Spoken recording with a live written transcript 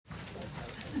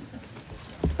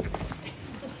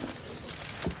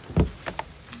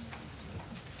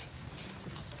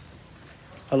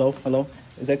Hello, hello.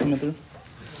 Is that coming through?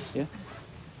 Yeah?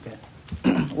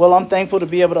 Okay. Well, I'm thankful to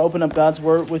be able to open up God's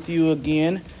Word with you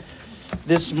again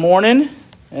this morning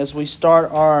as we start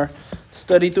our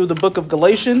study through the book of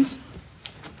Galatians.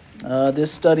 This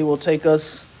study will take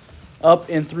us up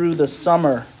and through the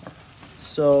summer.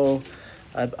 So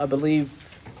I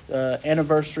believe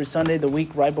Anniversary Sunday, the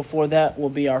week right before that, will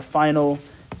be our final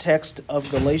text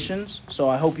of Galatians. So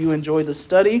I hope you enjoy the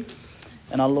study,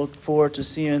 and I look forward to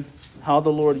seeing how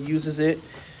the Lord uses it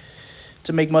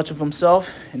to make much of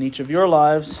himself in each of your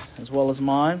lives as well as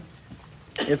mine.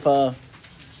 If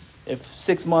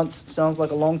 6 months sounds like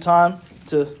a long time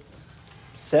to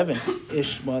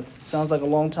 7-ish months sounds like a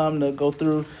long time to go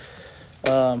through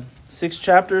 6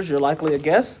 chapters, you're likely a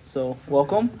guest, so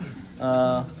welcome.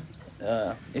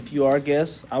 If you are a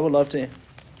guest, I would love to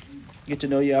get to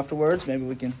know you afterwards. Maybe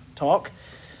we can talk.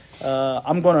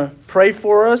 I'm going to pray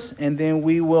for us, and then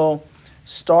we will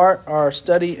start our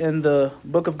study in the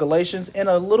book of Galatians in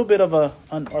a little bit of an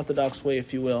unorthodox way,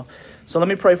 if you will. So let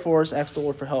me pray for us, ask the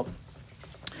Lord for help.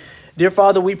 Dear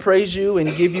Father, we praise you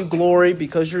and give you glory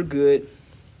because you're good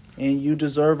and you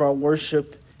deserve our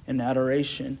worship and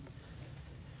adoration.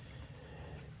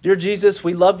 Dear Jesus,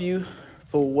 we love you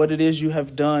for what it is you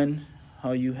have done,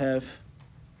 how you have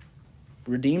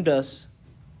redeemed us,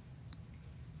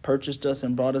 purchased us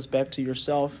and brought us back to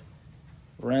yourself,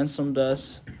 ransomed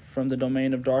us from the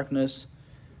domain of darkness,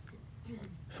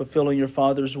 fulfilling your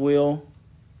Father's will,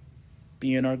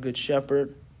 being our good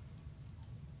shepherd.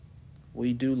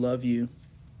 We do love you.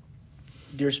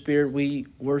 Dear Spirit, we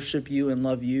worship you and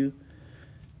love you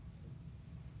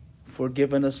for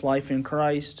giving us life in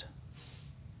Christ,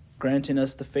 granting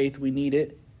us the faith we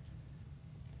needed,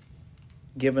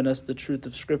 giving us the truth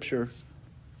of Scripture.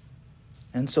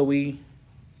 And so we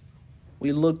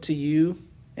look to you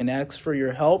and ask for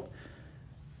your help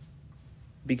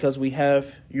because we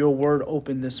have your word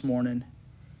open this morning.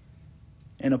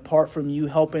 And apart from you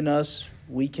helping us,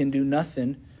 we can do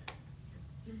nothing.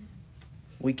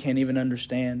 We can't even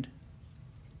understand.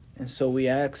 And so we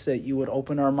ask that you would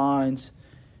open our minds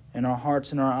and our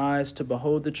hearts and our eyes to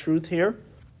behold the truth here,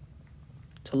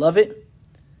 to love it,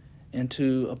 and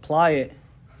to apply it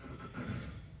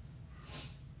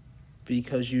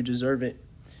because you deserve it.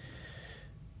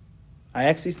 I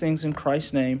ask these things in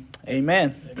Christ's name.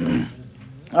 Amen.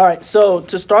 All right, so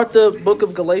to start the book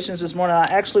of Galatians this morning, I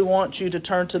actually want you to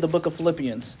turn to the book of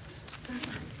Philippians.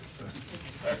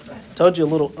 Told you a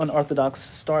little unorthodox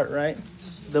start, right?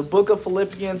 The book of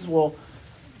Philippians, we'll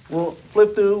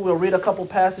flip through. We'll read a couple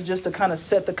passages to kind of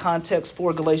set the context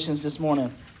for Galatians this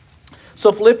morning.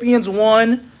 So Philippians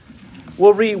 1,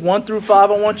 we'll read 1 through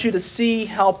 5. I want you to see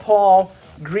how Paul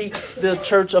greets the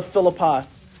church of Philippi.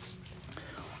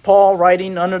 Paul,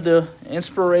 writing under the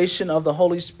inspiration of the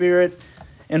Holy Spirit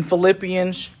in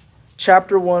Philippians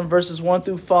chapter 1, verses 1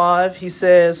 through 5, he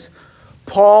says,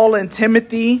 Paul and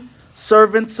Timothy,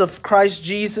 servants of Christ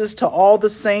Jesus, to all the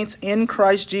saints in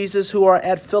Christ Jesus who are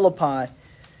at Philippi,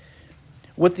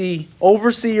 with the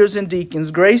overseers and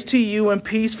deacons, grace to you and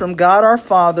peace from God our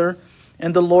Father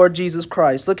and the Lord Jesus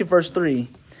Christ. Look at verse 3.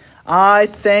 I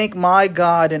thank my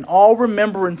God in all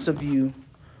remembrance of you,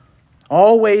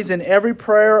 always in every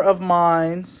prayer of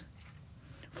mine,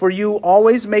 for you,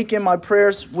 always making my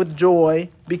prayers with joy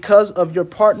because of your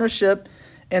partnership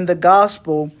in the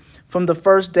gospel from the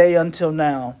first day until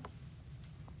now.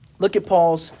 Look at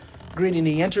Paul's greeting.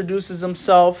 He introduces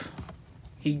himself.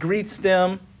 He greets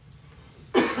them,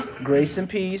 grace and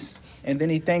peace, and then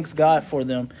he thanks God for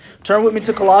them. Turn with me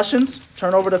to Colossians.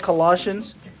 Turn over to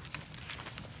Colossians.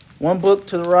 One book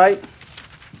to the right.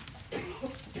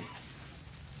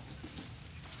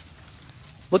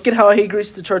 Look at how he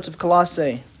greets the church of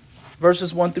Colossae,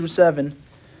 verses 1 through 7.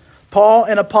 Paul,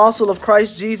 an apostle of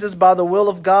Christ Jesus by the will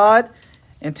of God,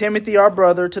 and Timothy, our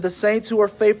brother, to the saints who are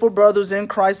faithful brothers in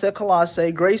Christ at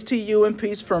Colossae, grace to you and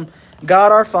peace from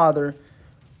God our Father.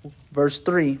 Verse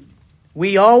 3.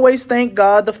 We always thank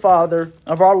God the Father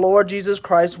of our Lord Jesus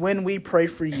Christ when we pray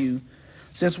for you,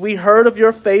 since we heard of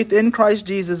your faith in Christ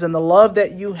Jesus and the love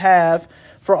that you have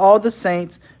for all the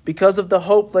saints because of the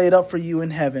hope laid up for you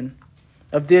in heaven.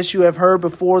 Of this you have heard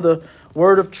before, the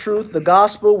word of truth, the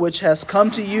gospel, which has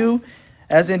come to you,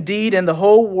 as indeed in the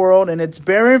whole world, and it's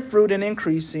bearing fruit and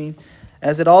increasing,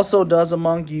 as it also does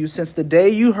among you, since the day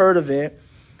you heard of it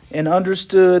and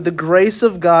understood the grace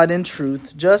of God in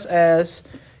truth, just as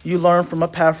you learned from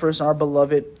Epaphras, our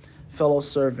beloved fellow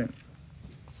servant.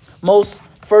 Most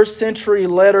first century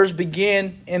letters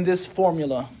begin in this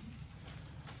formula.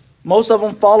 Most of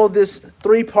them follow this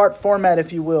 3-part format,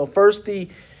 if you will. First, the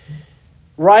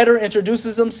writer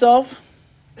introduces himself.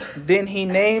 Then he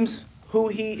names who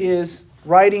he is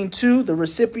writing to the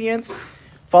recipients,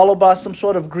 followed by some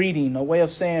sort of greeting, a way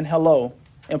of saying hello.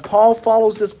 And Paul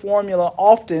follows this formula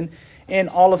often in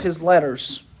all of his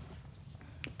letters.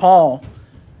 Paul,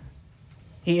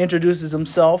 he introduces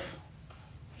himself.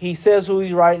 He says who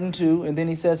he's writing to, and then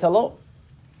he says hello.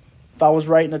 If I was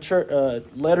writing a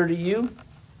letter to you,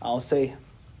 I'll say,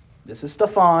 this is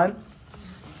Stefan.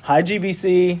 Hi,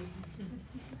 GBC.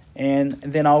 And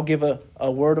then I'll give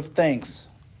a word of thanks.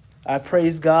 I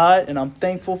praise God, and I'm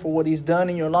thankful for what he's done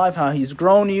in your life, how he's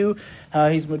grown you, how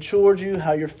he's matured you,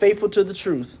 how you're faithful to the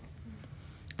truth.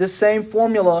 This same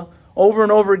formula over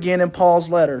and over again in Paul's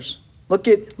letters.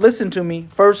 Listen to me,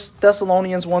 1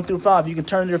 Thessalonians 1-5. You can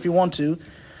turn there if you want to.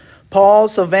 Paul,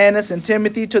 Silvanus, and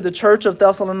Timothy to the church of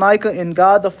Thessalonica in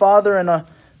God the Father and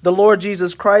the Lord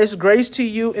Jesus Christ, grace to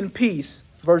you and peace.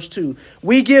 Verse 2.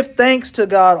 We give thanks to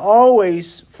God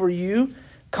always for you,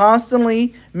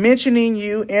 constantly mentioning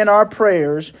you in our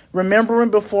prayers,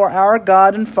 remembering before our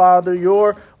God and Father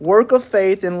your work of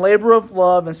faith and labor of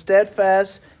love and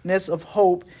steadfastness of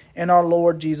hope in our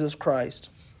Lord Jesus Christ.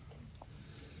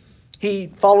 He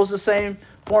follows the same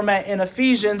format in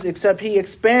Ephesians, except he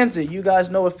expands it. You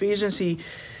guys know Ephesians.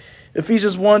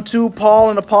 Ephesians 1-2, Paul,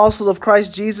 an apostle of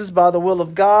Christ Jesus by the will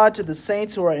of God, to the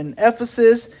saints who are in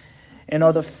Ephesus and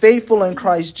are the faithful in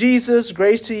Christ Jesus.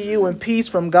 Grace to you and peace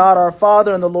from God our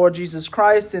Father and the Lord Jesus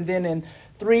Christ. And then in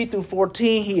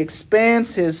 3-14, he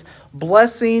expands his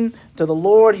blessing to the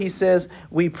Lord. He says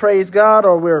we praise God,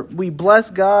 or we bless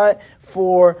God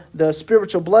for the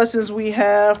spiritual blessings we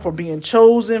have, for being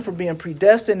chosen, for being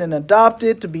predestined and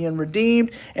adopted, to being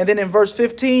redeemed. And then in verse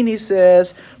 15, he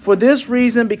says, for this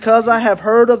reason, because I have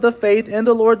heard of the faith in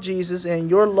the Lord Jesus and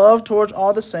your love towards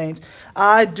all the saints,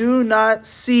 I do not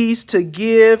cease to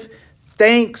give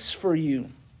thanks for you.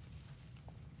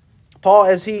 Paul,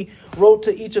 as he wrote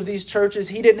to each of these churches,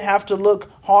 he didn't have to look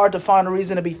hard to find a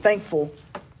reason to be thankful.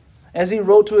 As he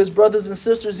wrote to his brothers and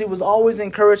sisters, he was always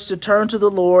encouraged to turn to the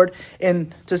Lord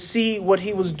and to see what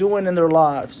he was doing in their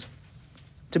lives,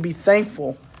 to be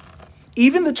thankful.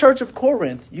 Even the church of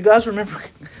Corinth, you guys remember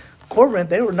Corinth,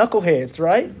 they were knuckleheads,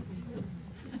 right?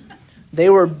 They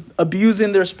were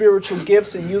abusing their spiritual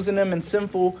gifts and using them in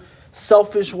sinful,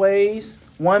 selfish ways.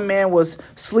 One man was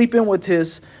sleeping with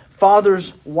his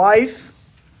father's wife.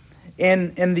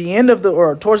 And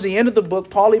towards the end of the book,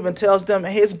 Paul even tells them,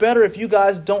 hey, it's better if you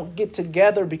guys don't get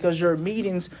together because your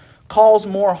meetings cause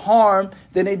more harm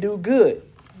than they do good.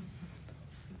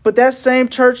 But that same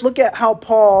church, look at how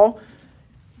Paul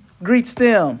greets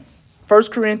them. 1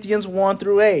 Corinthians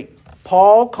 1-8.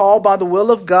 Paul, called by the will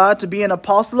of God to be an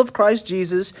apostle of Christ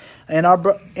Jesus, and our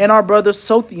brother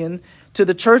Sothian, to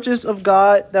the churches of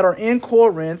God that are in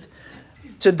Corinth,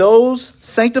 to those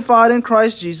sanctified in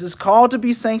Christ Jesus, called to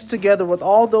be saints together with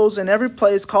all those in every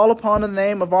place, call upon the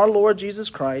name of our Lord Jesus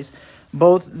Christ,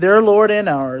 both their Lord and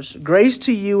ours. Grace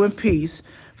to you and peace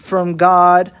from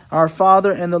God, our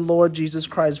Father, and the Lord Jesus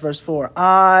Christ. Verse 4.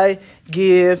 I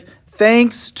give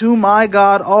thanks to my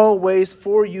God always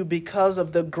for you because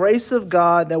of the grace of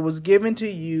God that was given to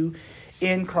you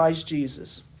in Christ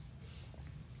Jesus.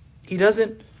 He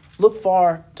doesn't look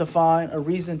far to find a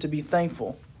reason to be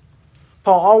thankful.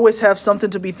 Paul always has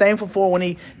something to be thankful for when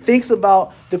he thinks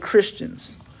about the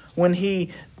Christians, when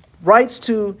he writes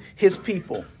to his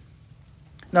people.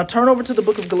 Now turn over to the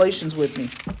book of Galatians with me.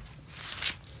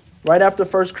 Right after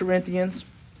 1 Corinthians.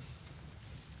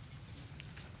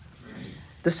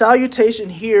 The salutation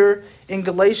here in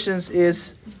Galatians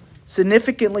is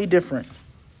significantly different.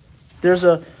 There's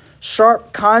a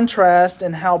sharp contrast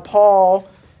in how Paul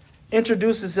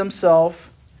introduces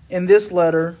himself in this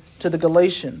letter to the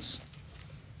Galatians.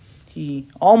 He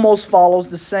almost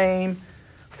follows the same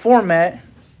format,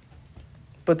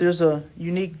 but there's a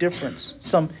unique difference.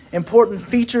 Some important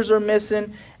features are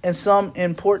missing and some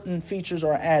important features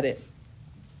are added.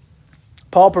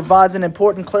 Paul provides an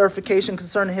important clarification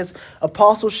concerning his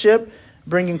apostleship,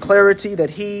 bringing clarity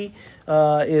that he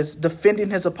is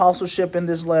defending his apostleship in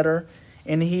this letter.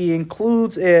 And he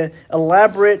includes an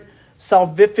elaborate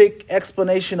salvific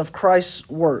explanation of Christ's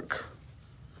work.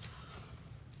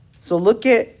 So look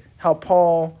at how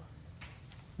Paul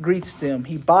greets them.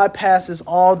 He bypasses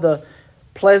all the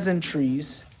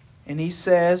pleasantries and he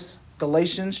says,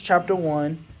 Galatians chapter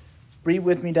 1, read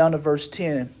with me down to verse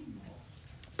 10.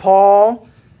 Paul,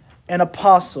 an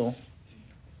apostle,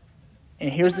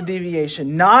 and here's the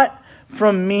deviation, not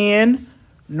from men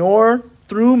nor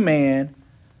through man,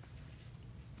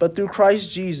 but through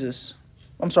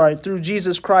through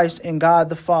Jesus Christ and God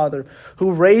the Father,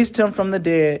 who raised him from the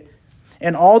dead,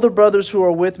 and all the brothers who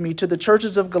are with me, to the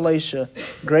churches of Galatia,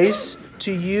 grace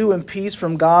to you and peace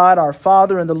from God our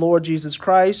Father and the Lord Jesus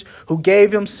Christ, who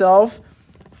gave himself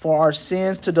for our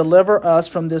sins to deliver us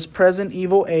from this present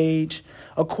evil age,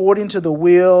 according to the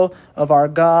will of our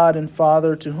God and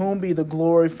Father, to whom be the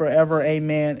glory forever.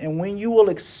 Amen. And when you will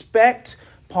expect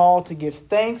Paul to give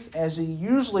thanks, as he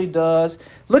usually does,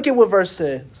 look at what verse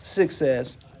 6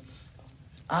 says.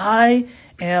 I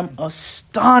am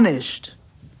astonished.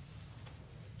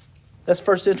 That's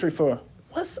first century for,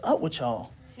 what's up with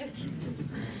y'all?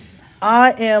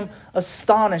 I am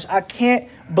astonished. I can't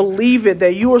believe it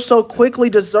that you are so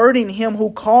quickly deserting him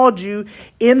who called you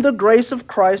in the grace of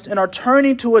Christ and are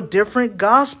turning to a different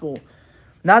gospel.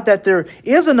 Not that there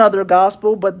is another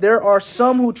gospel, but there are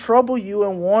some who trouble you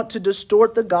and want to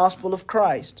distort the gospel of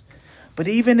Christ. But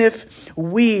even if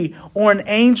we or an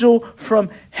angel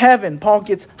from heaven, Paul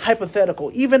gets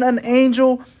hypothetical, even an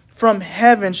angel from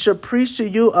heaven should preach to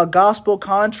you a gospel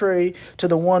contrary to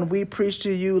the one we preach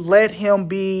to you, let him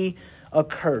be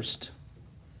accursed,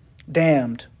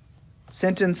 damned,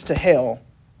 sentenced to hell.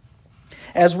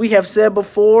 As we have said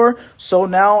before, so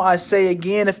now I say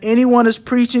again, if anyone is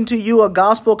preaching to you a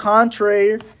gospel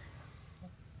contrary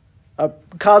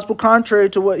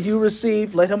to what you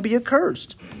received, let him be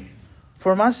accursed.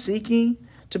 For am I seeking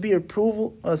the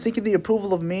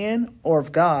approval of men or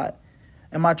of God?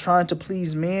 Am I trying to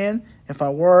please men? If I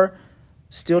were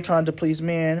still trying to please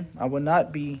men, I would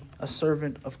not be a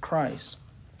servant of Christ.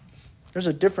 There's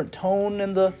a different tone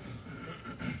in the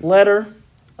letter,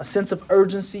 a sense of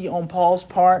urgency on Paul's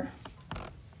part.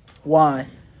 Why?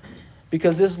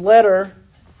 Because this letter,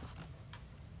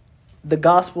 the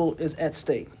gospel is at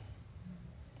stake.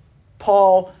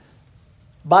 Paul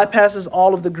bypasses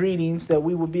all of the greetings that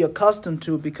we would be accustomed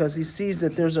to because he sees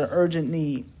that there's an urgent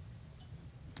need.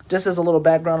 Just as a little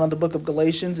background on the book of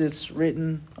Galatians, it's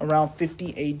written around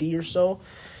 50 AD or so.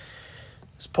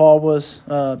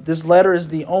 This letter is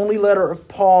the only letter of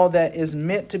Paul that is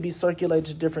meant to be circulated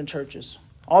to different churches.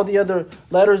 All the other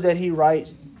letters that he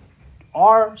writes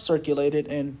are circulated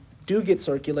and do get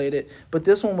circulated, but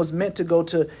this one was meant to go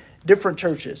to different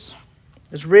churches.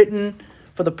 It's written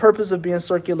for the purpose of being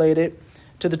circulated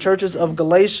to the churches of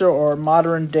Galatia or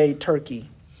modern-day Turkey.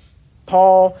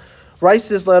 Paul writes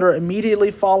this letter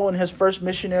immediately following his first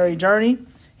missionary journey.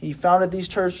 He founded these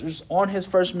churches on his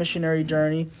first missionary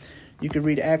journey. You can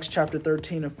read Acts chapter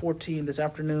 13 and 14 this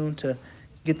afternoon to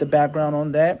get the background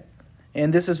on that.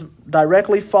 And this is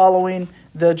directly following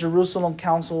the Jerusalem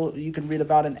Council you can read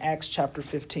about in Acts chapter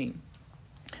 15.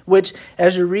 Which,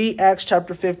 as you read Acts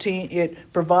chapter 15,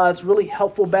 it provides really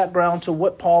helpful background to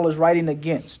what Paul is writing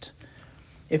against.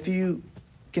 If you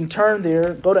can turn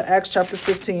there, go to Acts chapter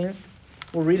 15.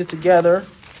 We'll read it together.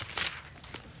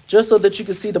 Just so that you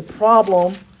can see the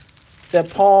problem that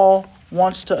Paul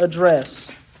wants to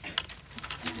address.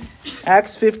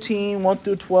 Acts 15, 1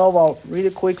 through 12. I'll read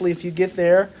it quickly. If you get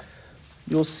there,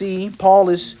 you'll see Paul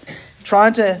is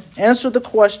trying to answer the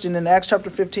question in Acts chapter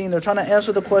 15. They're trying to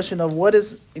answer the question of what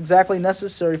is exactly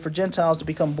necessary for Gentiles to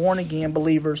become born-again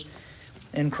believers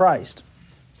in Christ.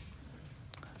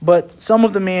 But some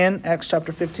of the men, Acts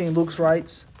chapter 15, Luke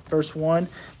writes, verse 1,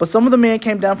 but some of the men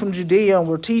came down from Judea and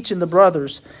were teaching the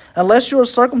brothers, unless you are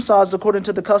circumcised according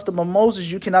to the custom of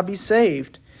Moses, you cannot be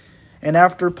saved. And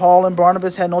after Paul and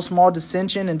Barnabas had no small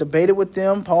dissension and debated with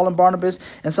them, Paul and Barnabas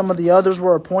and some of the others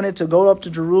were appointed to go up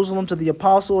to Jerusalem to the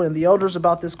apostle and the elders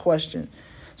about this question.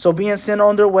 So being sent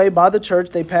on their way by the church,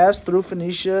 they passed through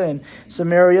Phoenicia and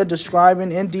Samaria,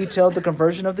 describing in detail the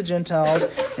conversion of the Gentiles,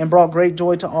 and brought great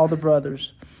joy to all the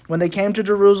brothers. When they came to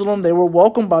Jerusalem, they were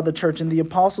welcomed by the church and the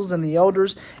apostles and the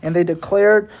elders, and they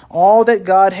declared all that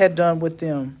God had done with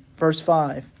them. Verse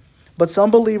 5. But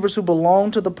some believers who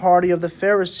belonged to the party of the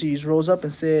Pharisees rose up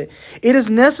and said, it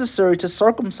is necessary to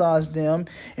circumcise them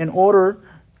and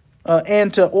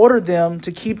to order them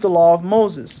to keep the law of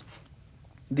Moses.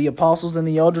 The apostles and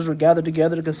the elders were gathered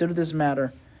together to consider this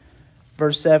matter.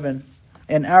 Verse 7.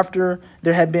 And after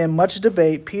there had been much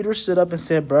debate, Peter stood up and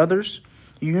said, brothers,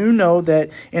 you know that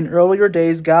in earlier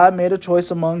days God made a choice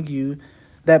among you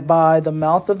that by my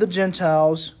mouth the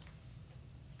Gentiles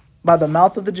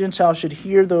shall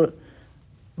hear the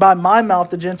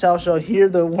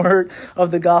word of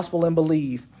the gospel and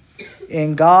believe.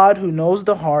 And God, who knows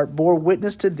the heart, bore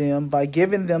witness to them by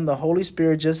giving them the Holy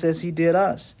Spirit just as he did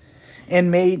us.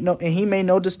 And he made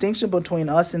no distinction between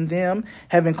us and them,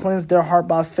 having cleansed their heart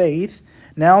by faith.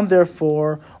 Now,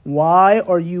 therefore, why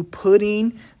are you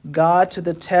putting God to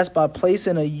the test by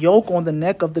placing a yoke on the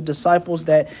neck of the disciples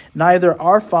that neither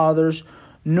our fathers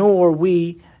nor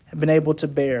we have been able to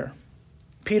bear?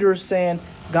 Peter is saying,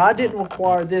 God didn't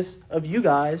require this of you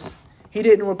guys. He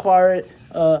didn't require it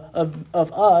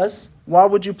of us? Why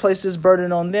would you place this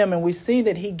burden on them? And we see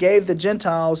that he gave the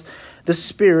Gentiles the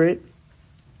Spirit.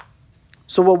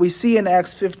 So what we see in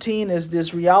Acts 15 is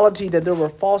this reality that there were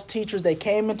false teachers that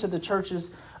came into the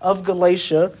churches of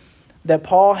Galatia that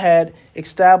Paul had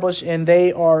established, and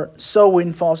they are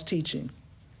sowing false teaching.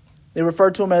 They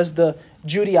refer to them as the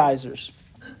Judaizers.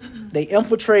 They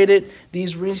infiltrated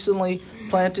these recently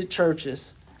planted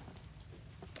churches.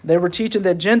 They were teaching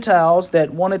that Gentiles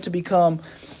that wanted to become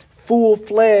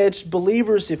full-fledged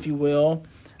believers, if you will,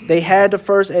 they had to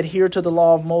first adhere to the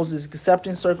law of Moses,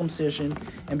 accepting circumcision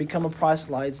and become a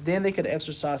proselytes. Then they could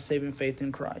exercise saving faith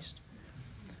in Christ.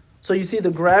 So you see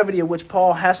the gravity at which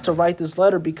Paul has to write this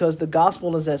letter, because the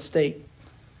gospel is at stake.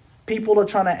 People are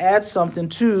trying to add something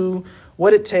to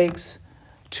what it takes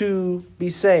to be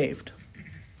saved.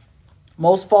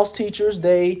 Most false teachers,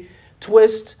 they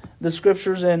twist the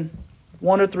scriptures in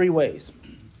one or three ways,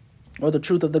 or the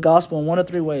truth of the gospel in one or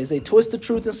three ways. They twist the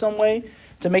truth in some way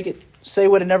to make it say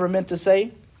what it never meant to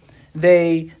say.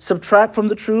 They subtract from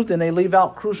the truth and they leave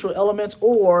out crucial elements,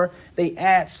 or they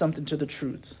add something to the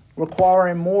truth,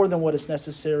 requiring more than what is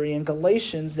necessary. In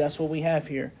Galatians, that's what we have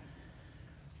here.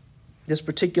 This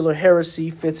particular heresy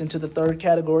fits into the third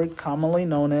category, commonly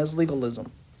known as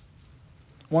legalism.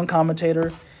 One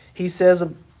commentator, he says,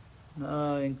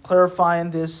 in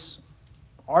clarifying this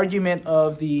argument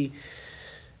of the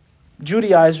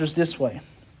Judaizers this way,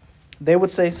 they would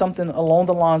say something along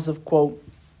the lines of, quote,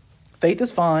 faith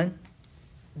is fine,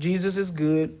 Jesus is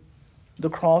good, the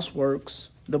cross works,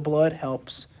 the blood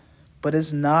helps, but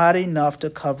it's not enough to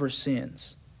cover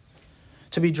sins.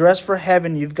 To be dressed for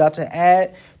heaven, you've got to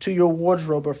add to your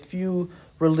wardrobe a few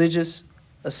religious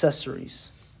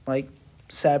accessories, like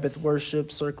Sabbath worship,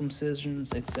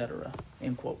 circumcisions, etc.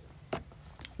 End quote.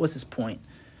 What's his point?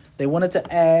 They wanted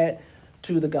to add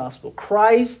to the gospel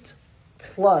Christ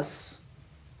plus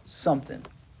something.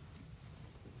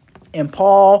 And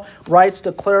Paul writes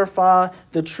to clarify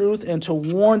the truth and to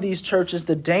warn these churches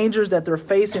the dangers that they're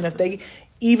facing if they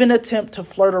even attempt to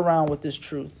flirt around with this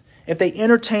truth, if they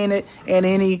entertain it in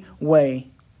any way.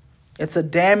 It's a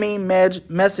damning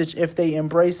message if they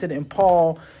embrace it, and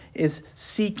Paul is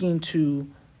seeking to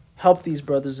help these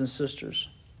brothers and sisters.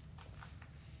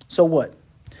 So what?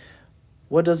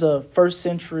 What does a first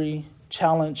century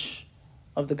challenge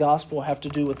of the gospel have to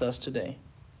do with us today?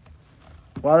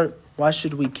 Why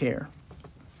should we care?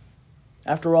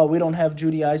 After all, we don't have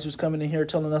Judaizers coming in here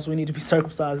telling us we need to be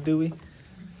circumcised, do we?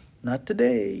 Not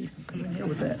today. Come in here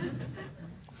with that.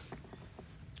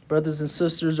 Brothers and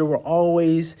sisters, there will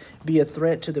always be a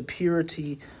threat to the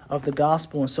purity of the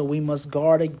gospel, and so we must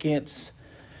guard against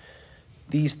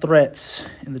these threats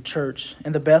in the church.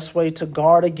 And the best way to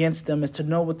guard against them is to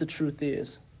know what the truth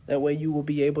is. That way you will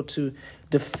be able to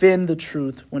defend the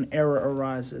truth when error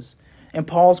arises. And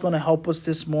Paul's going to help us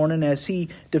this morning as he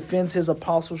defends his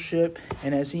apostleship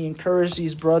and as he encourages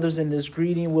these brothers in this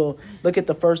greeting. We'll look at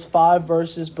the first 5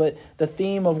 verses, but the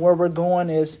theme of where we're going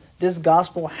is this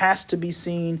gospel has to be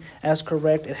seen as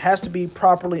correct. It has to be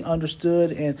properly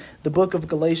understood, and the book of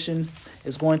Galatians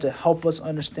is going to help us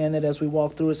understand that as we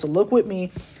walk through it. So look with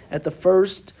me at the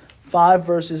first 5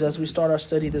 verses as we start our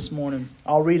study this morning.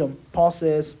 I'll read them. Paul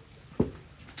says,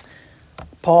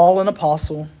 Paul, an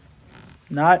apostle,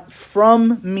 not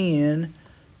from men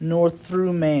nor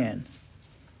through man,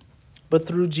 but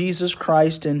through Jesus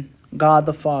Christ and God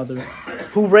the Father,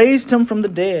 who raised him from the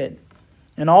dead,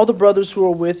 and all the brothers who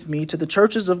are with me, to the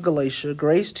churches of Galatia,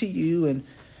 grace to you and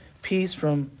peace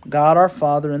from God our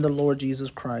Father and the Lord Jesus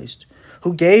Christ,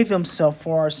 who gave himself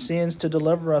for our sins to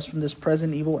deliver us from this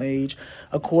present evil age,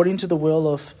 according to the will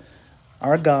of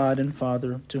our God and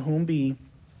Father, to whom be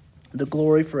the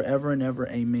glory forever and ever.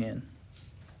 Amen.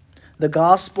 The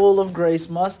gospel of grace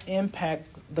must impact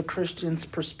the Christian's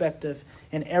perspective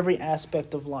in every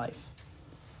aspect of life.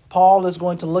 Paul is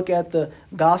going to look at the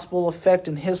gospel effect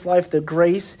in his life, the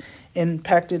grace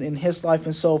impacted in his life.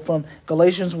 And so from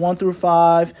Galatians 1 through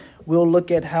 5, we'll look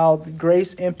at how the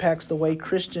grace impacts the way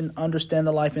Christians understand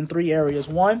the life in 3 areas.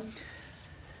 1,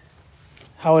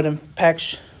 how it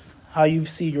impacts how you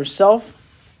see yourself,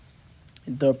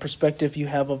 the perspective you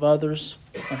have of others,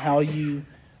 and how you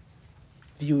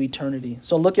view eternity.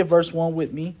 So look at verse 1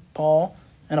 with me. Paul,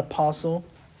 an apostle,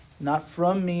 not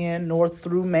from men nor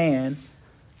through man,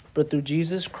 but through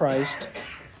Jesus Christ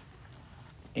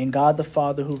and God the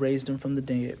Father who raised him from the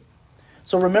dead.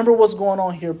 So remember what's going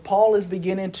on here. Paul is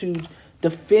beginning to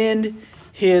defend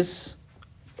his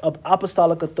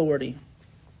apostolic authority.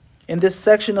 In this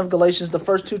section of Galatians, the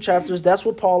first 2 chapters, that's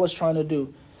what Paul is trying to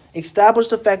do. Establish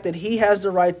the fact that he has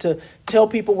the right to tell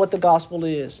people what the gospel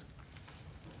is.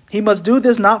 He must do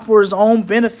this not for his own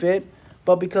benefit,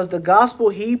 but because the gospel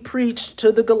he preached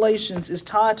to the Galatians is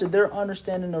tied to their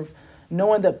understanding of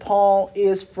knowing that Paul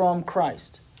is from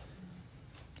Christ.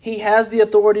 He has the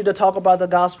authority to talk about the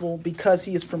gospel because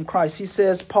he is from Christ. He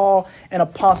says, Paul, an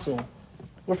apostle.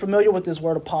 We're familiar with this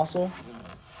word apostle.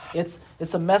 It's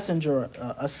a messenger,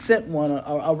 a sent one,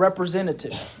 a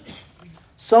representative.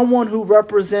 Someone who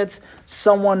represents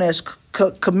someone that's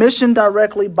commissioned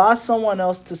directly by someone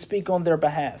else to speak on their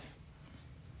behalf.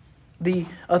 The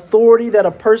authority that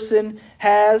a person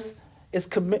has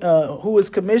who is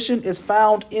commissioned is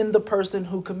found in the person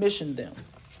who commissioned them.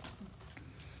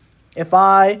 If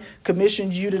I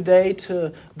commissioned you today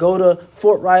to go to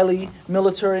Fort Riley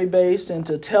military base and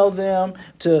to tell them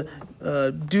to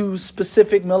do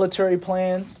specific military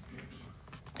plans,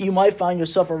 you might find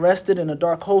yourself arrested in a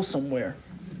dark hole somewhere.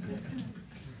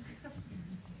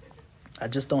 I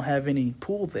just don't have any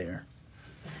pool there.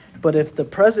 But if the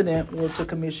president were to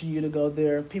commission you to go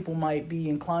there, people might be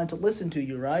inclined to listen to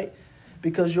you, right?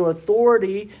 Because your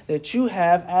authority that you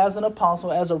have as an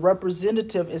apostle, as a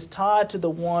representative, is tied to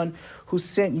the one who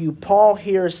sent you. Paul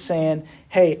here is saying,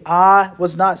 hey, I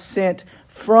was not sent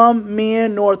from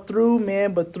men nor through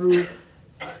men, but through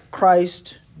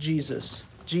Christ Jesus.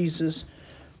 Jesus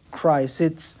Christ.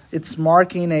 It's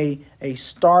marking a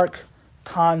stark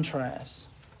contrast.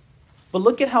 But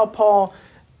look at how Paul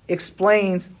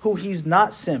explains who he's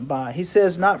not sent by. He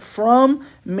says, not from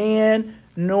man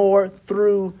nor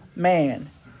through man.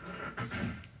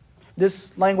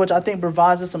 This language, I think,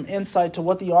 provides us some insight to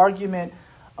what the argument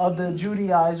of the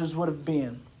Judaizers would have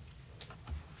been.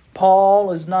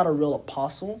 Paul is not a real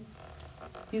apostle.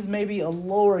 He's maybe a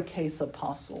lowercase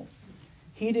apostle.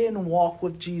 He didn't walk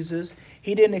with Jesus.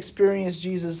 He didn't experience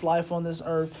Jesus' life on this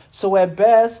earth. So at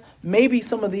best, maybe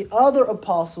some of the other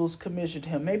apostles commissioned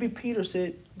him. Maybe Peter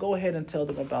said, go ahead and tell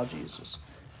them about Jesus.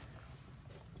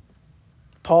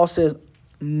 Paul says,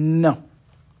 no.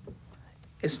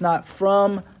 It's not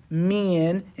from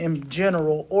men in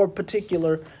general or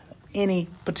any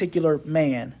particular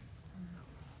man.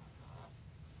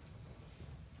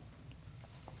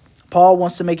 Paul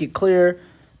wants to make it clear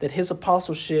that his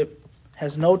apostleship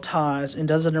has no ties and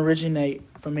doesn't originate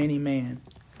from any man.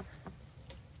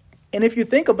 And if you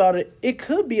think about it, it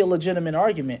could be a legitimate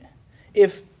argument.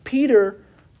 If Peter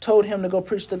told him to go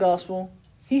preach the gospel,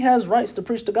 he has rights to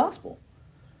preach the gospel.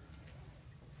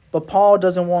 But Paul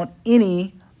doesn't want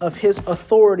any of his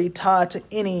authority tied to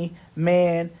any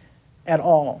man at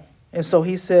all. And so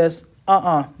he says,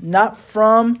 not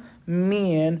from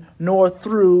men nor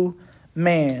through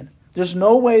man. There's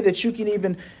no way that you can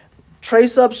even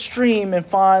trace upstream and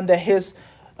find that his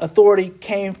authority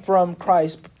came from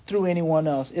Christ through anyone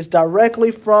else. It's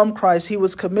directly from Christ. He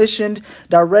was commissioned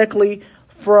directly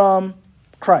from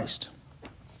Christ.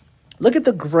 Look at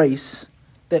the grace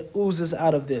that oozes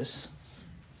out of this.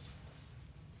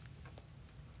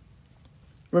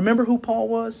 Remember who Paul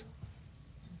was?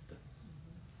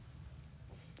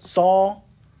 Saul,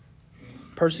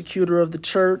 persecutor of the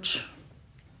church,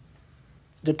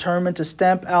 determined to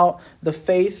stamp out the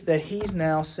faith that he's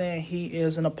now saying he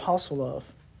is an apostle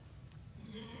of.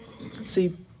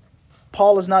 See,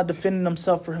 Paul is not defending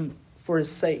himself for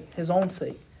his sake, his own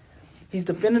sake. He's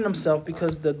defending himself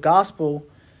because the gospel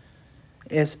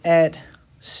is at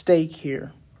stake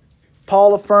here.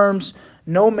 Paul affirms,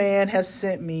 no man has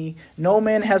sent me, no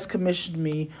man has commissioned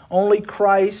me, only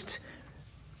Christ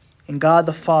and God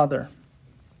the Father.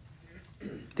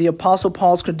 The Apostle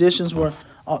Paul's credentials were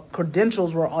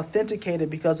authenticated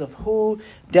because of who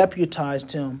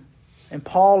deputized him. And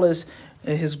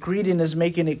his greeting is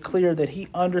making it clear that he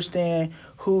understands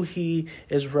who he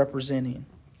is representing.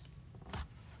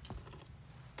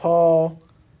 Paul,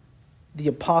 the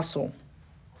apostle,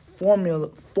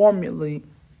 formally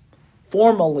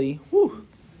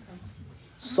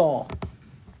Saul,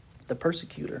 the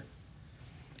persecutor.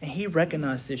 And he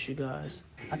recognized this, you guys.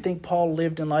 I think Paul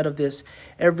lived in light of this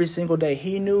every single day.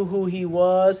 He knew who he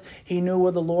was. He knew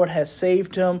where the Lord has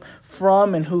saved him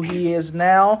from and who he is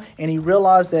now. And he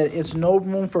realized that it's no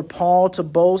room for Paul to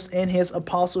boast in his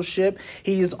apostleship.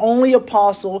 He is only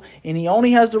apostle, and he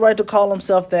only has the right to call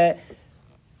himself that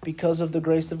because of the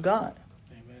grace of God.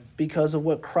 Amen. Because of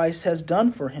what Christ has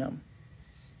done for him.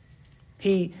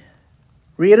 He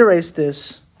reiterates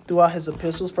this throughout his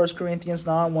epistles, 1 Corinthians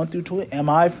 9, 1 through 2. Am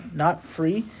I not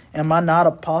free? Am I not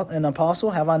an apostle?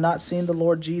 Have I not seen the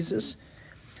Lord Jesus?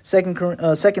 2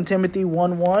 Timothy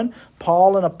 1:1,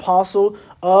 Paul, an apostle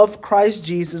of Christ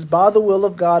Jesus, by the will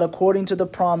of God, according to the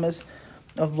promise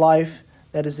of life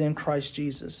that is in Christ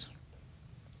Jesus.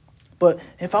 But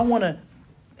if I want to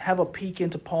have a peek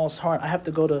into Paul's heart, I have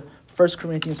to go to 1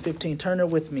 Corinthians 15. Turn there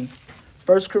with me.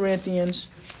 1 Corinthians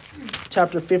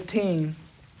chapter 15,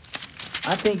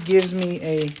 I think gives me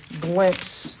a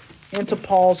glimpse into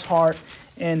Paul's heart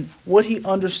and what he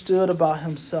understood about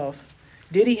himself.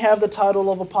 Did he have the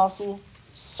title of apostle?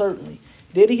 Certainly.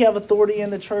 Did he have authority in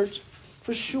the church?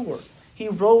 For sure. He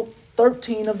wrote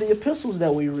 13 of the epistles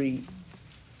that we read.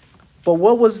 But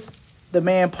what was the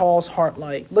man Paul's heart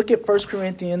like? Look at 1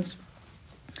 Corinthians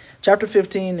chapter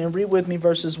 15 and read with me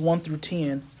verses 1 through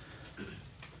 10.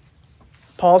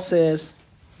 Paul says,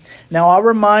 "Now I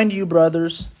remind you,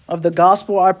 brothers, of the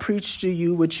gospel I preached to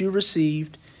you, which you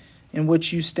received, in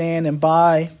which you stand, and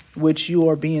by which you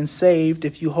are being saved,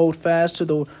 if you hold fast to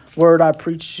the word I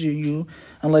preached to you,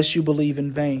 unless you believe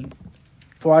in vain.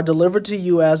 For I delivered to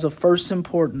you as of first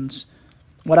importance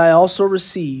what I also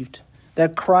received,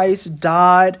 that Christ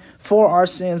died for our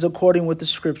sins according with the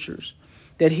Scriptures,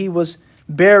 that he was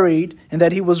buried, and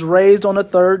that he was raised on the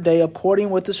third day according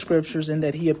with the Scriptures, and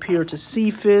that he appeared to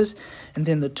Cephas, and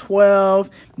then the 12.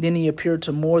 Then he appeared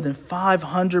to more than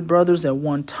 500 brothers at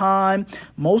one time,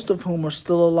 most of whom are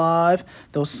still alive,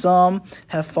 though some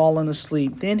have fallen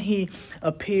asleep. Then he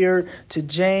appeared to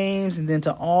James, and then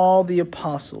to all the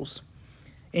apostles."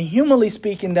 And humanly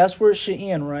speaking, that's where it should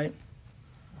end, right?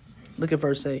 Look at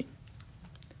verse 8.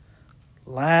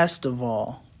 "Last of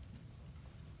all,"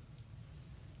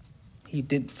 he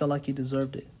didn't feel like he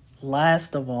deserved it.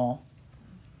 "Last of all,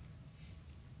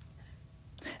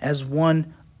 as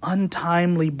one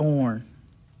untimely born,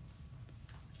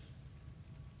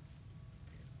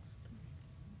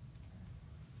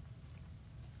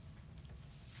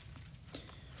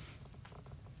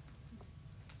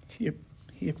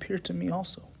 he appeared to me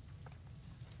also.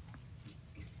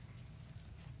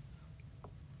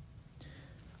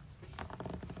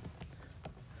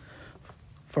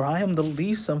 For I am the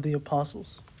least of the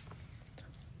apostles,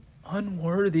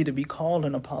 unworthy to be called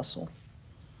an apostle,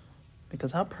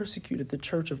 because I persecuted the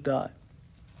church of God."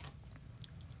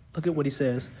 Look at what he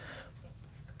says.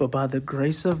 "But by the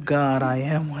grace of God, I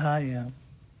am what I am.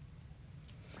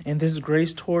 And this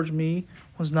grace towards me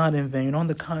was not in vain. On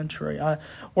the contrary, I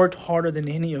worked harder than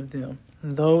any of them,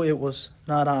 though it was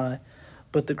not I,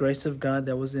 but the grace of God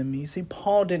that was in me." See,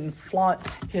 Paul didn't flaunt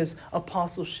his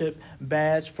apostleship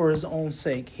badge for his own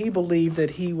sake. He believed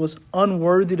that he was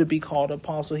unworthy to be called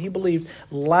apostle. He believed,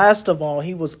 last of all,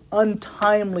 he was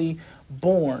untimely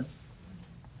born.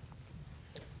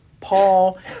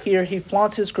 Paul here, he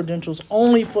flaunts his credentials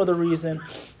only for the reason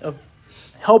of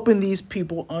helping these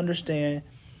people understand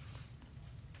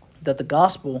that the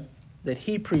gospel that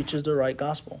he preaches is the right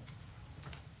gospel.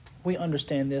 We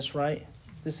understand this, right?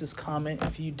 This is common.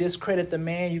 If you discredit the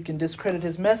man, you can discredit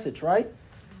his message, right?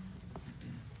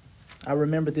 I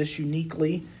remember this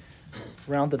uniquely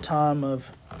around the time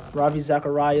of Ravi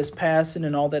Zacharias' passing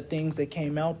and all that things that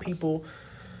came out. People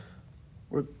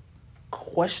were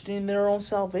questioning their own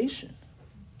salvation.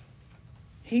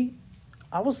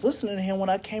 I was listening to him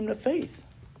when I came to faith.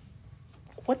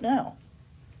 What now?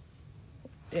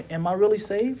 Am I really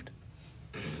saved?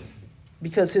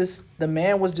 Because the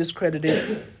man was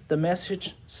discredited, the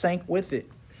message sank with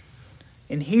it.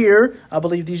 And here, I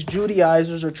believe these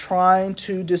Judaizers are trying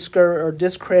to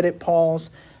discredit Paul's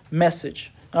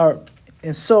message.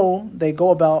 And so they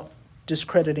go about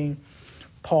discrediting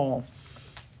Paul.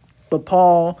 But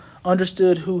Paul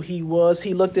understood who he was.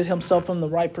 He looked at himself from the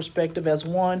right perspective as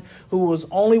one who was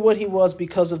only what he was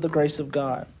because of the grace of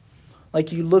God.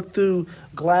 Like you look through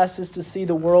glasses to see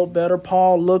the world better,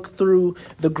 Paul looked through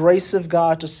the grace of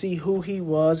God to see who he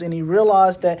was. And he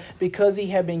realized that because he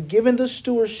had been given the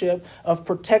stewardship of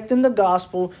protecting the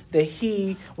gospel, that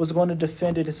he was going to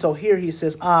defend it. And so here he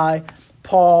says, "I,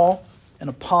 Paul, an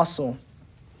apostle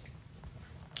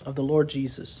of the Lord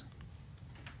Jesus."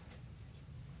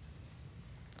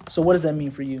 So what does that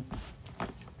mean for you?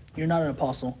 You're not an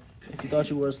apostle. If you thought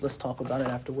you were, let's talk about it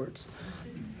afterwards.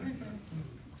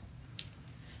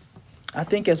 I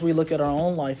think as we look at our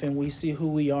own life and we see who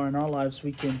we are in our lives,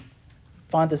 we can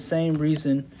find the same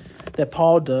reason that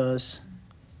Paul does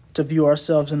to view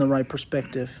ourselves in the right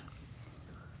perspective.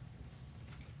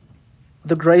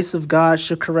 The grace of God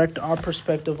should correct our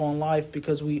perspective on life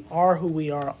because we are who we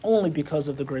are only because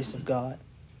of the grace of God.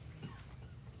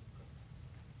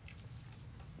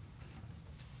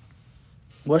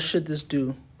 What should this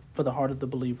do for the heart of the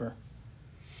believer?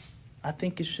 I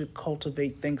think it should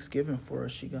cultivate thanksgiving for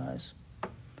us, you guys,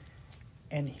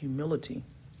 and humility.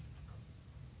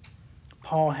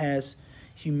 Paul has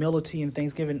humility and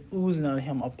thanksgiving oozing out of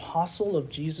him. Apostle of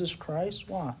Jesus Christ.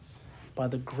 Why? By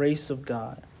the grace of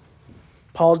God.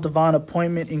 Paul's divine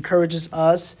appointment encourages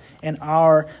us in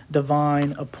our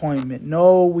divine appointment.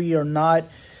 No, we are not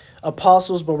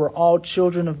apostles, but we're all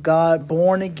children of God,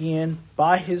 born again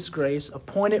by his grace,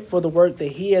 appointed for the work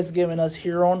that he has given us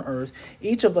here on earth.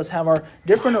 Each of us have our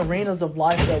different arenas of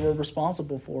life that we're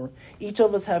responsible for. Each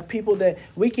of us have people that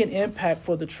we can impact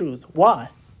for the truth. Why?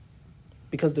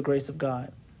 Because of the grace of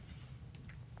God.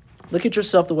 Look at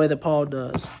yourself the way that Paul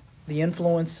does. The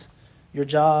influence, your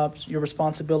jobs, your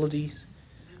responsibilities.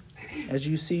 As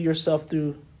you see yourself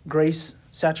through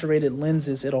grace-saturated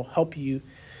lenses, it'll help you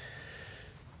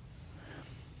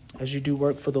as you do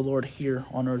work for the Lord here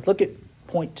on earth. Look at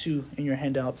point 2 in your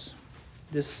handouts.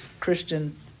 This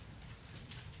Christian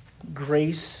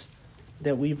grace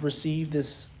that we've received,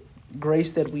 this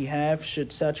grace that we have,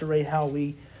 should saturate how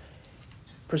we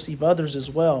perceive others as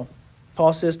well.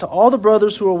 Paul says, to all the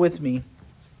brothers who are with me,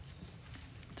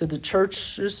 to the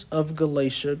churches of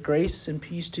Galatia, grace and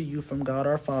peace to you from God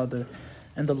our Father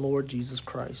and the Lord Jesus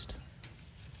Christ.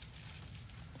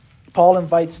 Paul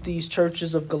invites these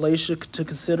churches of Galatia to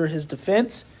consider his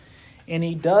defense, and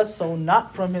he does so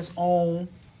not from his own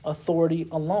authority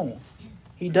alone.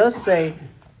 He does say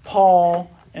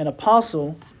Paul, an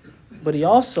apostle, but he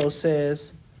also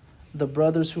says the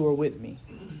brothers who are with me.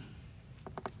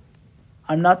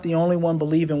 I'm not the only one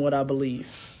believing what I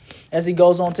believe. As he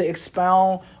goes on to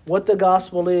expound what the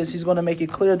gospel is, he's going to make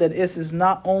it clear that this is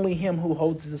not only him who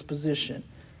holds this position.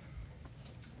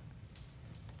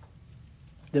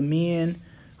 The men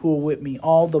who are with me,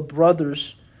 all the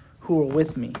brothers who are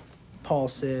with me, Paul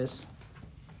says.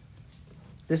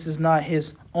 This is not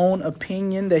his own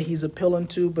opinion that he's appealing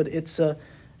to, but it's an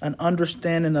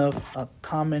understanding of a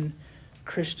common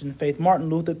Christian faith. Martin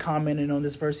Luther commented on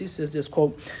this verse. He says this,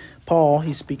 quote, Paul,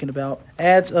 he's speaking about,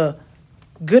 adds a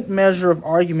good measure of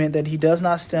argument that he does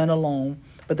not stand alone,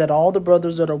 but that all the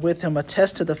brothers that are with him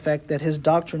attest to the fact that his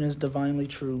doctrine is divinely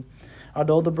true.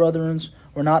 Although the brethren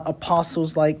were not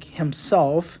apostles like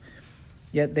himself,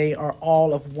 yet they are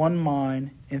all of one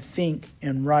mind and think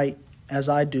and write as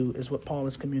I do, is what Paul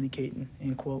is communicating,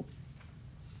 end quote.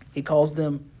 He calls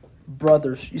them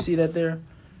brothers. You see that there?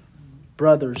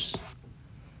 Brothers.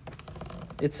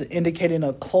 It's indicating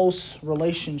a close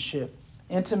relationship,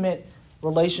 intimate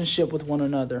relationship with one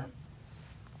another.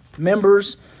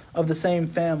 Members of the same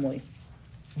family,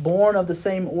 born of the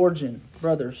same origin,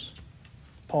 brothers,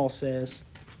 Paul says.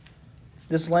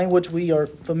 This language we are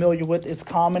familiar with. It's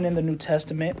common in the New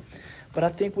Testament, but I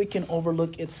think we can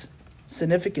overlook its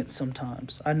significance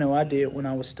sometimes. I know I did when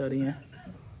I was studying.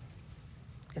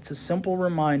 It's a simple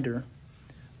reminder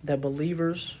that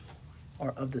believers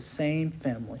are of the same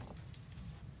family.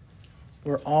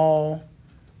 We're all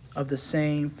of the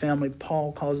same family.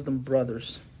 Paul calls them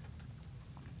brothers.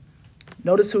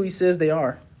 Notice who he says they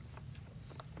are.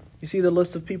 You see the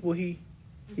list of people he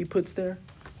puts there?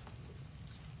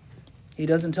 He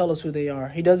doesn't tell us who they are.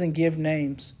 He doesn't give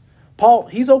names. Paul,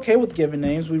 he's okay with giving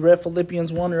names. We read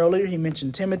Philippians 1 earlier. He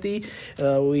mentioned Timothy.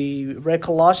 We read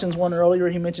Colossians 1 earlier.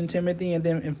 He mentioned Timothy. And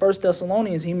then in 1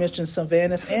 Thessalonians, he mentioned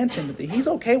Silvanus and Timothy. He's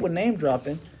okay with name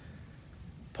dropping.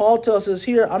 Paul tells us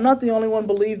here, I'm not the only one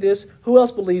believe this. Who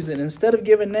else believes it? Instead of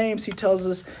giving names, he tells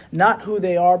us not who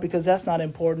they are, because that's not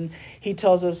important. He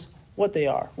tells us what they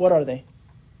are. What are they?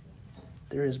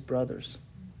 They're his brothers.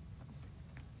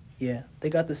 Yeah, they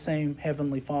got the same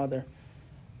heavenly Father.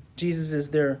 Jesus is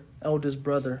their eldest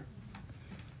brother.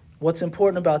 What's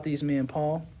important about these men,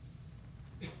 Paul?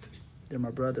 They're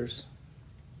my brothers.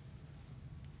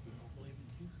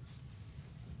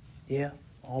 Yeah,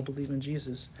 all believe in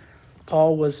Jesus.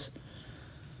 Paul was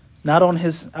not on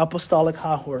his apostolic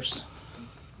high horse.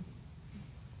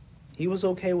 He was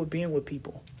okay with being with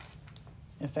people.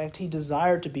 In fact, he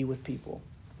desired to be with people.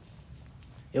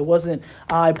 It wasn't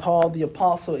I, Paul, the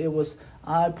apostle. It was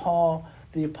I, Paul,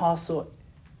 the apostle,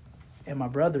 and my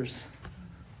brothers.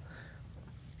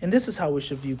 And this is how we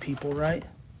should view people, right?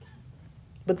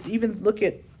 But even look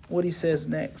at what he says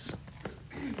next.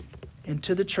 And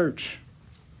to the church.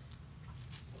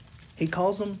 He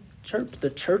calls them church, the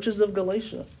churches of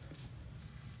Galatia.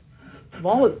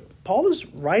 Paul is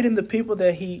writing the people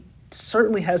that he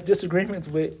certainly has disagreements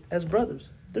with as brothers.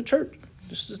 The church.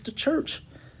 This is the church.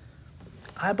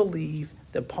 I believe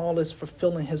that Paul is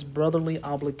fulfilling his brotherly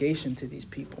obligation to these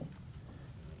people.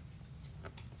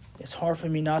 It's hard for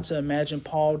me not to imagine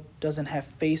Paul doesn't have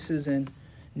faces and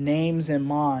names in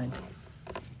mind.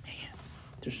 Man,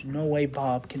 there's no way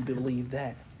Bob can believe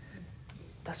that.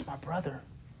 That's my brother.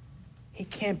 He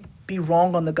can't be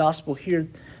wrong on the gospel here.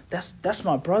 That's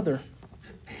my brother.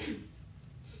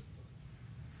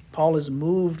 Paul is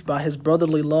moved by his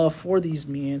brotherly love for these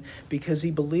men because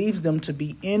he believes them to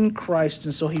be in Christ.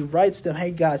 And so he writes them,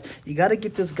 hey guys, you got to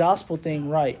get this gospel thing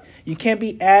right. You can't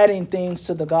be adding things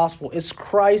to the gospel. It's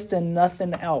Christ and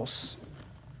nothing else.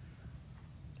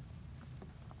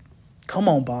 Come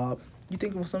on, Bob. You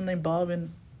think it was something named Bob?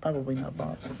 And probably not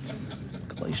Bob.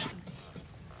 Galatia.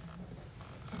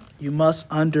 You must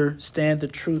understand the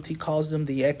truth. He calls them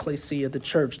the ecclesia, the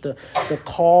church, the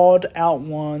called out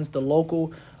ones, the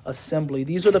local assembly.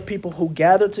 These are the people who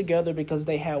gathered together because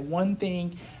they had one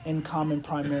thing in common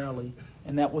primarily,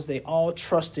 and that was they all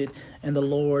trusted in the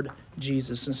Lord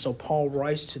Jesus. And so Paul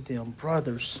writes to them,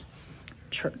 brothers,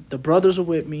 the brothers are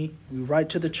with me. We write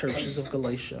to the churches of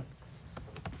Galatia.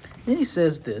 Then he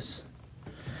says this,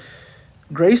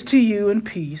 grace to you and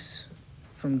peace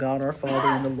from God our Father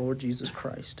and the Lord Jesus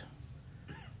Christ.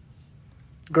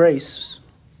 Grace,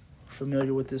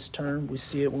 familiar with this term. We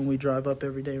see it when we drive up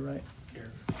every day, right?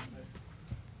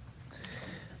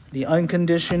 The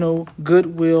unconditional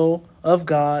goodwill of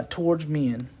God towards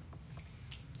men,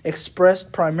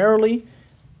 expressed primarily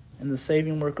in the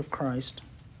saving work of Christ.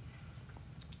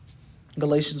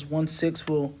 Galatians 1:6,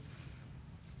 we'll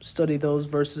study those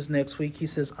verses next week. He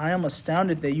says, I am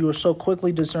astounded that you are so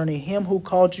quickly discerning him who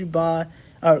called you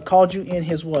in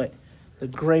his what? The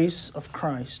grace of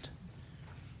Christ.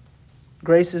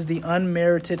 Grace is the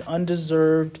unmerited,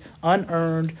 undeserved,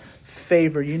 unearned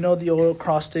favor. You know the old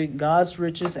acrostic, God's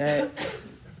riches at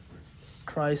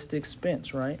Christ's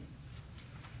expense, right?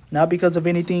 Not because of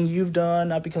anything you've done,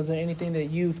 not because of anything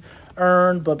that you've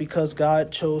earned, but because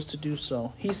God chose to do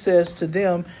so. He says to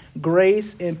them,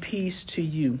 grace and peace to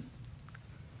you.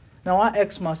 Now I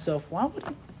ask myself, why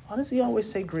does he always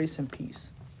say grace and peace?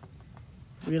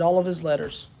 Read all of his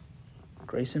letters.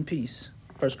 Grace and peace.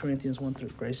 1 Corinthians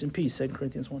 1:3. Grace and peace. 2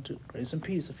 Corinthians 1:2. Grace and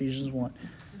peace. Ephesians 1.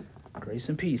 Grace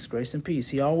and peace. Grace and peace.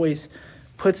 He always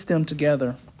puts them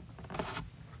together.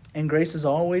 And grace is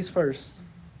always first.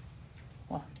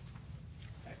 Why?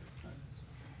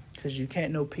 Because you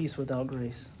can't know peace without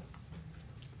grace.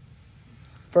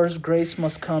 First, grace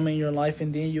must come in your life,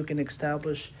 and then you can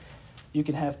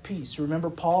have peace. Remember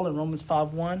Paul in Romans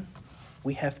 5:1?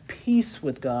 We have peace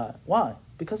with God. Why?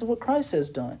 Because of what Christ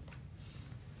has done.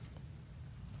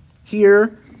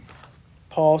 Here,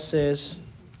 Paul says,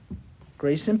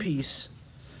 grace and peace,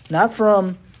 not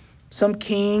from some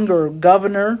king or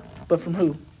governor, but from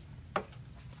who?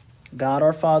 God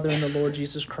our Father and the Lord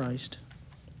Jesus Christ.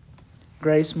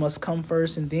 Grace must come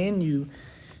first, and then you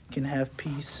can have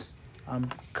peace. I'm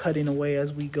cutting away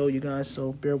as we go, you guys,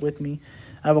 so bear with me.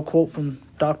 I have a quote from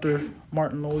Dr.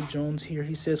 Martin Lloyd-Jones here.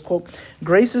 He says, quote,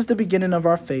 grace is the beginning of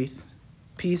our faith.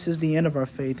 Peace is the end of our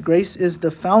faith. Grace is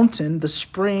the fountain, the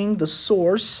spring, the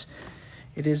source.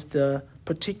 It is the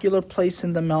particular place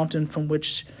in the mountain from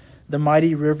which the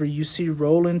mighty river you see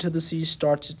roll into the sea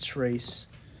starts its race.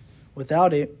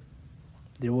 Without it,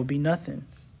 there will be nothing.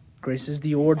 Grace is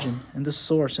the origin and the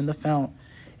source and the fount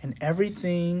and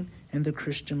everything in the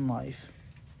Christian life.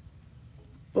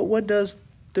 But what does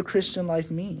the Christian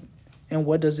life mean? And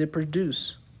what does it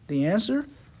produce? The answer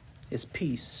is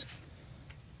peace.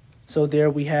 So there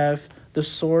we have the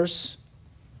source,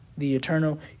 the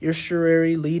eternal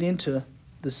estuary leading to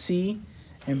the sea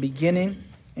and beginning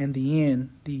and the end,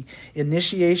 the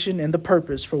initiation and the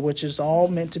purpose for which it's all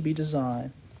meant to be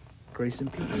designed. Grace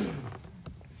and peace.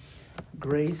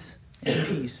 Grace and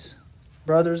peace.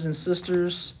 Brothers and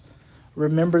sisters,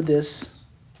 remember this.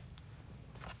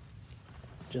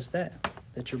 Just that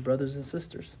you're brothers and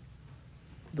sisters.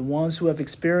 The ones who have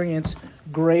experienced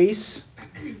grace,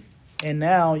 and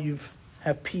now you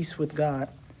have peace with God.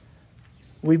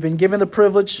 We've been given the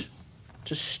privilege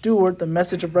to steward the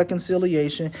message of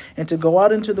reconciliation and to go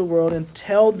out into the world and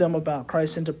tell them about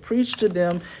Christ and to preach to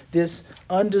them this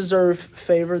undeserved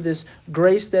favor, this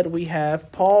grace that we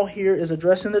have. Paul here is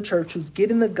addressing the church who's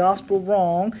getting the gospel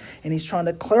wrong, and he's trying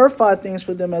to clarify things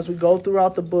for them as we go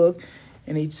throughout the book.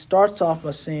 And he starts off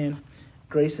by saying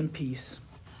grace and peace.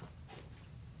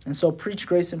 And so preach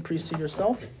grace and peace to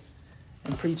yourself,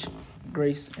 and preach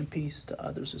grace and peace to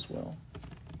others as well.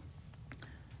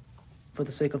 For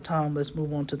the sake of time, let's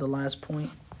move on to the last point.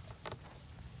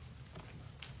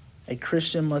 A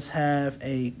Christian must have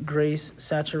a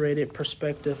grace-saturated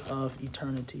perspective of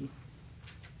eternity.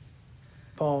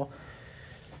 Paul,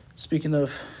 speaking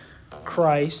of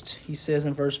Christ, he says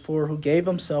in verse 4, who gave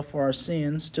himself for our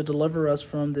sins to deliver us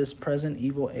from this present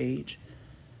evil age,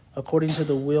 according to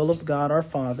the will of God our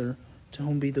Father, to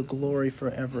whom be the glory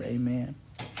forever. Amen.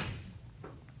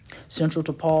 Central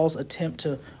to Paul's attempt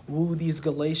to woo these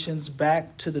Galatians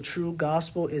back to the true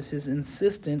gospel is his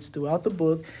insistence throughout the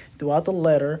book, throughout the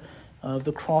letter, of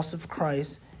the cross of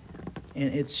Christ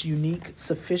and its unique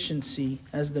sufficiency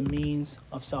as the means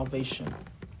of salvation.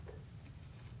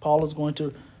 Paul is going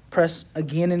to press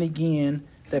again and again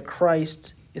that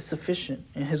Christ is sufficient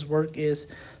and his work is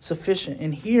sufficient.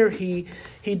 And here he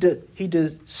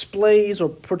displays or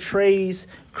portrays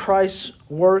Christ's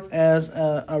work as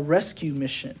a rescue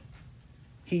mission.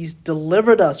 He's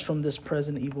delivered us from this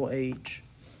present evil age.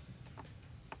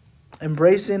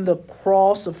 Embracing the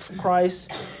cross of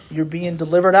Christ, you're being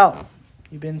delivered out.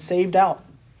 You've been saved out,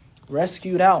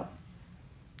 rescued out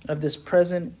of this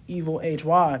present evil age.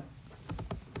 Why?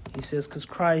 He says, because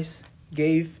Christ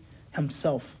gave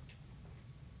himself.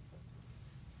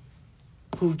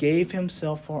 Who gave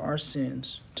himself for our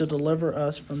sins to deliver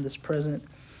us from this present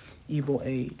evil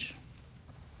age.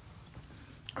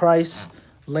 Christ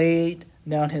laid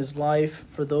down his life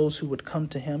for those who would come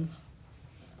to him.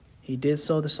 He did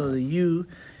so that you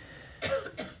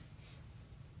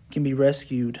can be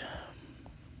rescued.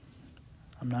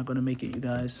 I'm not going to make it, you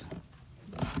guys.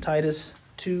 Titus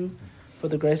 2, for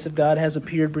the grace of God has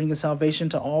appeared, bringing salvation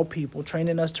to all people,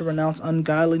 training us to renounce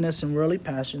ungodliness and worldly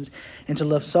passions, and to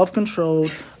live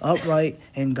self-controlled, upright,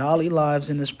 and godly lives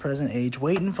in this present age,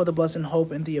 waiting for the blessed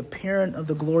hope and the appearing of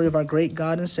the glory of our great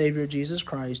God and Savior, Jesus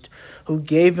Christ, who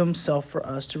gave himself for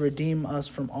us to redeem us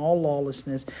from all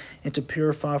lawlessness and to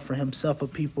purify for himself a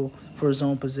people for his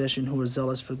own possession who are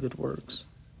zealous for good works.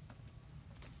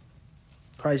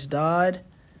 Christ died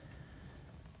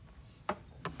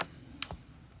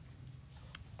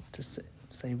to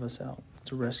save us out,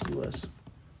 to rescue us.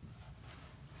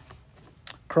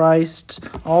 Christ's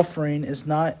offering is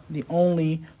not the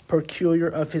only procurer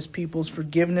of his people's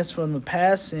forgiveness from the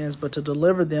past sins, but to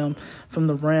deliver them from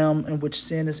the realm in which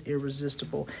sin is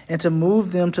irresistible, and to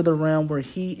move them to the realm where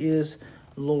he is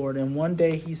Lord. And one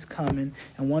day he's coming,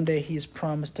 and one day he's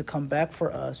promised to come back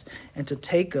for us and to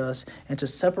take us and to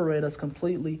separate us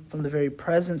completely from the very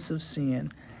presence of sin.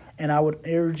 And I would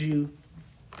urge you,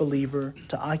 believer,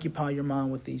 to occupy your mind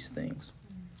with these things.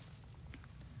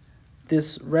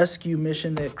 This rescue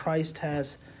mission that Christ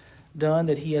has done,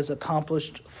 that he has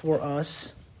accomplished for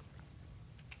us,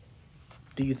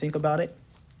 do you think about it?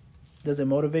 Does it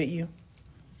motivate you?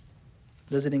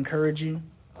 Does it encourage you?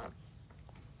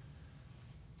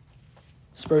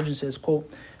 Spurgeon says,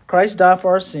 quote, Christ died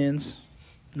for our sins,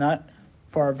 not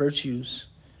for our virtues.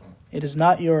 It is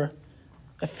not your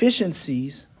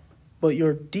efficiencies, but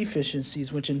your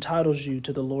deficiencies which entitles you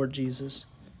to the Lord Jesus.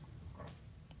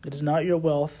 It is not your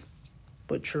wealth,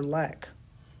 but your lack.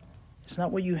 It's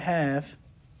not what you have,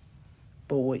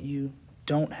 but what you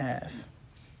don't have.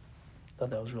 I thought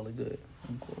that was really good.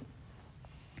 Unquote.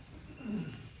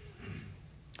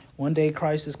 One day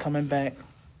Christ is coming back.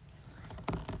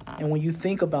 And when you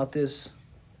think about this,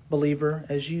 believer,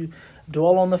 as you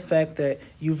dwell on the fact that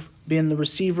you've been the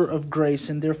receiver of grace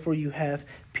and therefore you have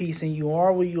peace and you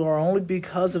are where you are only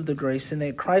because of the grace, and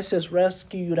that Christ has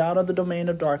rescued you out of the domain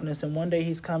of darkness, and one day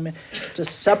he's coming to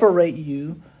separate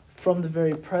you from the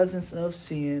very presence of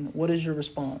sin, what is your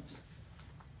response?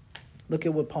 Look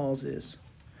at what Paul's is.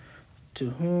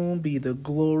 To whom be the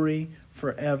glory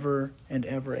forever and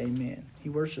ever. Amen. He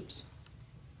worships.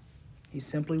 He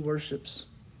simply worships.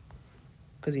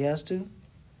 Because he has to?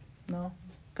 No,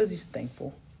 because he's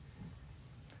thankful.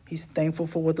 He's thankful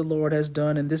for what the Lord has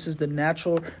done, and this is the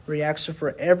natural reaction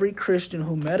for every Christian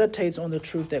who meditates on the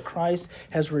truth that Christ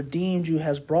has redeemed you,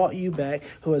 has brought you back,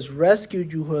 who has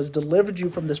rescued you, who has delivered you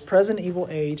from this present evil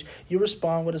age. You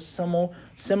respond with a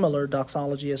similar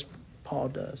doxology as Paul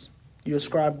does. You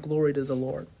ascribe glory to the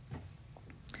Lord.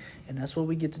 And that's what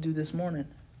we get to do this morning.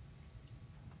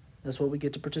 That's what we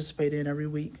get to participate in every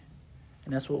week.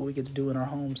 And that's what we get to do in our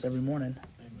homes every morning.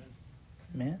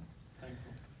 Amen.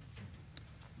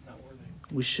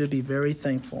 We should be very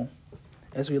thankful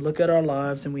as we look at our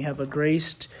lives and we have a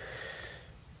graced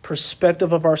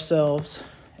perspective of ourselves.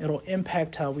 It'll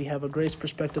impact how we have a graced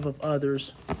perspective of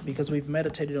others, because we've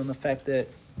meditated on the fact that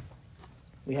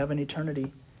we have an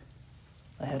eternity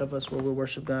ahead of us where we'll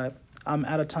worship God. I'm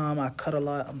out of time. I cut a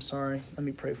lot. I'm sorry. Let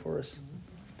me pray for us.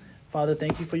 Father,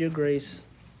 thank you for your grace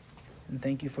and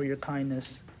thank you for your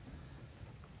kindness.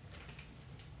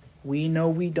 We know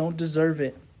we don't deserve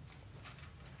it.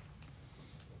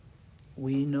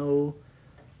 We know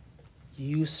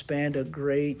you spanned a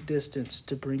great distance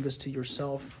to bring us to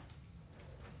yourself.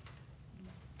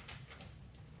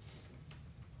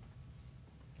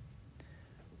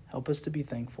 Help us to be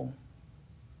thankful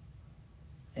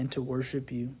and to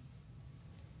worship you,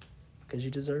 because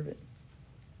you deserve it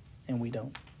and we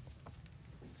don't.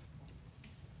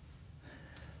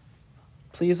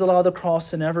 Please allow the cross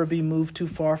to never be moved too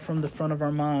far from the front of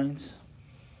our minds,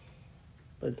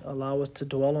 but allow us to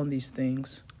dwell on these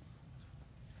things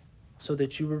so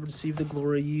that you will receive the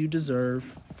glory you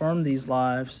deserve from these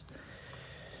lives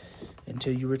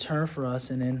until you return for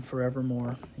us and then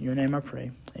forevermore. In your name I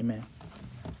pray. Amen.